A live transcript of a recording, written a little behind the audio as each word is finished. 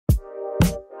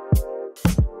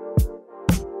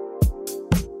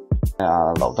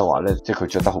劉德華咧，即係佢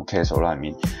着得好 casual 啦，係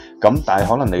面。咁但係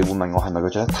可能你會問我係咪佢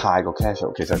着得太過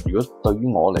casual？ 其實如果對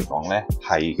於我嚟講咧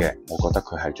係嘅，我覺得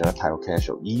佢係着得太過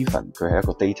casual。Even 佢係一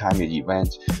個 daytime 嘅 event，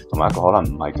 同埋佢可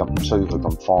能唔係咁唔需要佢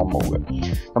咁 formal 嘅。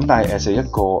咁但係as一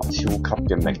個超級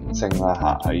嘅明星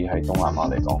啦喺東南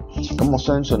亞嚟講，咁我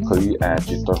相信佢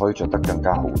絕對可以着得更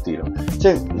加好啲咯。即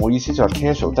係我意思就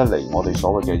係 casual 得嚟，我哋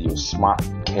所謂嘅要 smart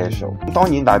casual。當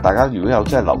然，但係大家如果有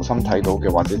真係留心睇到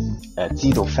嘅，或者知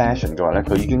道 fashion 嘅話咧，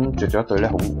佢已經着咗一對咧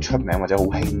好出名或者好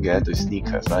興嘅一對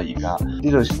sneakers 啦。而家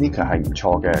呢對 sneaker 係唔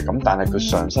錯嘅，咁但係佢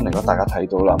上身嚟講，大家睇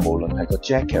到啦，無論係個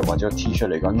jacket 或者個 T-shirt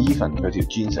嚟講 ，even 佢條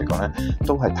jeans 嚟講咧，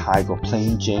都係太過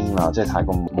plain Jane 啦，即係太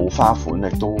過冇花款，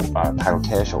亦都太過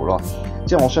casual 咯。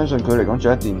即係我相信佢嚟講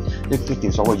着一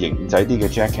件所謂型仔啲嘅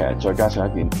jacket， 再加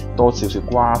上一件多少少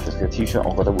graphic 嘅 T-shirt， 我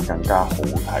覺得會更加好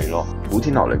睇咯。古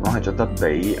天樂嚟講係着得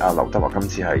比劉德華今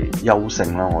次係優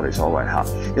勝啦，我哋所謂嚇。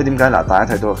因為點解嗱？大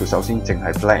家睇到佢首先淨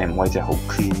係 black and white 即係好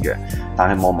clean 嘅，但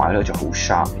係望埋咧就好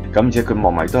sharp。咁而且佢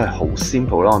望埋都係好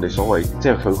simple 啦，我哋所謂即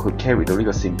係佢 carry 到呢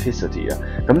個 simplicity 啊。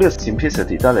咁呢個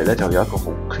simplicity 得嚟咧就有一個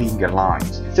好 clean 嘅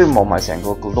lines， 即係望埋成個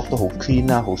look 都好 clean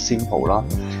啦，好 simple 啦。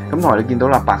咁同埋你見到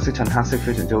啦，白色襯黑色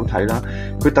非常之好睇啦。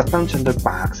佢特登襯對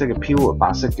白色嘅 pure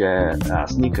白色嘅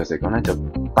sneakers 嚟講咧，就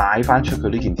帶翻出佢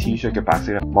呢件 T-shirt 嘅白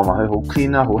色啦，望埋佢好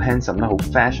clean 啦，好 handsome 啦，好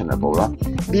fashionable 啦。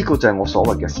呢個就係我所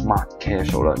謂嘅 smart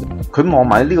casual 啦。佢望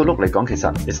埋呢個 look嚟講，其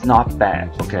實 it's not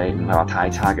bad，OK， 唔係話太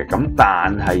差嘅。咁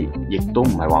但係亦都唔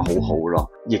係話好好咯，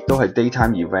亦都係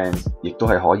daytime event， 亦都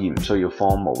係可以唔需要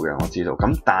formal 嘅，我知道。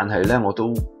咁但係咧，我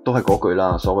都係嗰句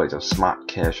啦，所謂就 smart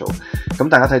casual。咁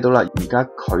大家睇到啦，而家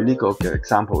佢呢個嘅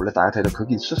example 咧，大家睇到佢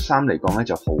件恤衫嚟講咧，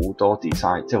就好多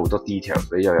design， 即係好多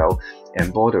details， 你又有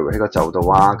embroidery 喺個袖度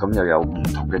啊，咁又有唔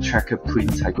同嘅 checker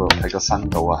print 喺個身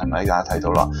度啊，係咪？大家睇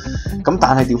到啦。咁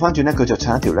但係調翻轉咧，佢就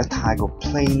襯一條咧太過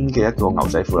plain 嘅一個牛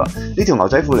仔褲啦。呢條牛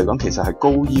仔褲嚟講，其實係高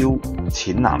腰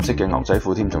淺藍色嘅牛仔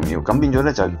褲添，仲要咁變咗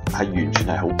咧就係完全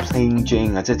係好 plain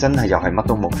Jane 啊，即係真係又係乜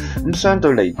都冇。咁相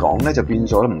對嚟講咧就變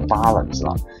咗唔 balance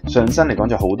啦。上身嚟講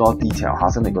就好多 detail， 下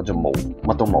身嚟講就冇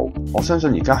乜都冇。我相信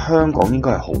而家香港應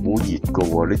該係好熱㗎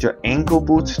喎，你着 ankle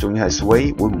boot 仲要係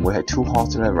suede， 會唔會係 too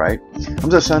hot 咧 ？Right？ 咁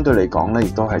就相對嚟講咧，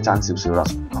亦都係爭少少啦。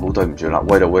好對唔住啦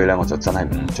 ，way to way 咧，我就真係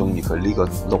唔中意佢呢個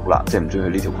look 啦，即係唔中意佢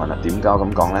呢條裙啦。點解我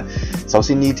咁講咧？首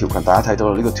先呢條裙大家睇到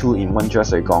啦，呢個 2-in-1 dress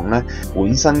嚟講咧，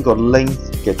本身個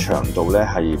length 嘅長度咧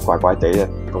係怪怪地咧，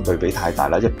個對比太大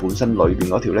啦，即係本身裏邊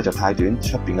嗰條咧就太短，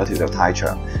出邊嗰條就太長。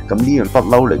咁呢樣不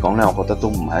嬲嚟講咧，我覺得都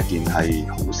唔係一件係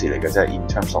好事嚟嘅，即係 in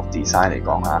terms of design 嚟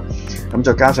講啊。咁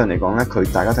再加上嚟講咧，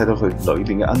佢大家睇到佢裏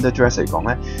邊嘅 underdress 嚟講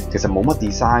咧，其實冇乜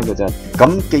design 嘅啫。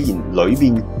咁既然裏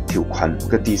邊條裙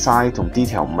嘅 design 同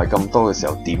detail 唔係咁多嘅時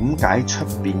候，點解出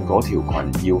邊嗰條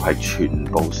裙要係全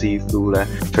部 see through 咧？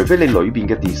除非你裏邊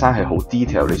嘅 design 係好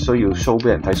detail， 你需要 show 俾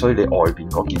人睇，所以你外邊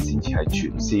嗰件先至係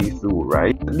全 see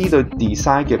through，right？ 呢對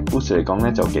design 嘅 boots 嚟講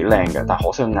咧就幾靚嘅，但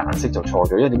可惜個顏色就錯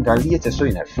咗，因為點解呢一隻雖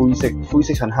然係灰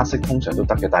色襯黑色通常都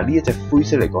得嘅，但係呢一隻灰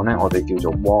色嚟講咧，我哋叫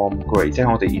做 warm grey， 即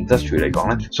係我哋 industry 嚟講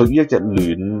咧，屬於一隻暖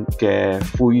嘅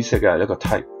灰色嘅一個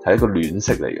type， 係一個暖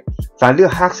色嚟嘅。但係呢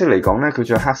個黑色嚟講咧，佢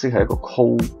着黑色係一個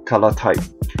cold color type，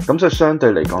 咁所以相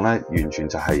對嚟講咧，完全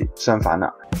就係相反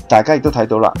啦。大家亦都睇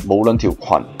到啦，無論條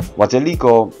裙或者呢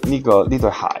對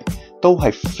鞋，都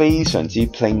係非常之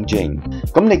plain Jane。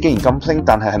咁你既然咁 plain，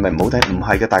 但係咪唔好睇？唔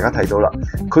係嘅，大家睇到啦，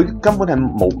佢根本係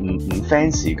唔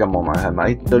fancy 嘅，望埋係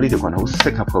咪？對呢條裙好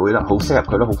適合佢啦，好適合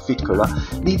佢啦，好 fit 佢啦。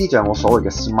呢啲就係我所謂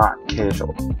嘅 smart casual。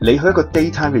你去一個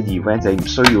daytime 嘅 event， 你唔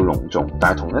需要隆重，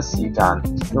但係同一時間，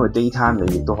因為 daytime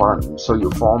你亦都可能唔需要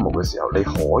formal 嘅時候，你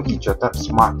可以着得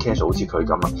smart casual， 好似佢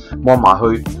咁啊，望埋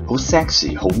去好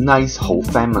sexy、好 nice、好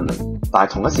feminine， 但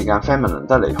係同一時間 feminine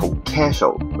得嚟好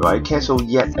casual，right？ casual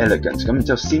yet elegant。咁然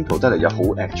之後 simple 得嚟又好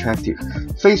attractive，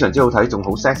 非常之好睇，仲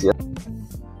好 sexy。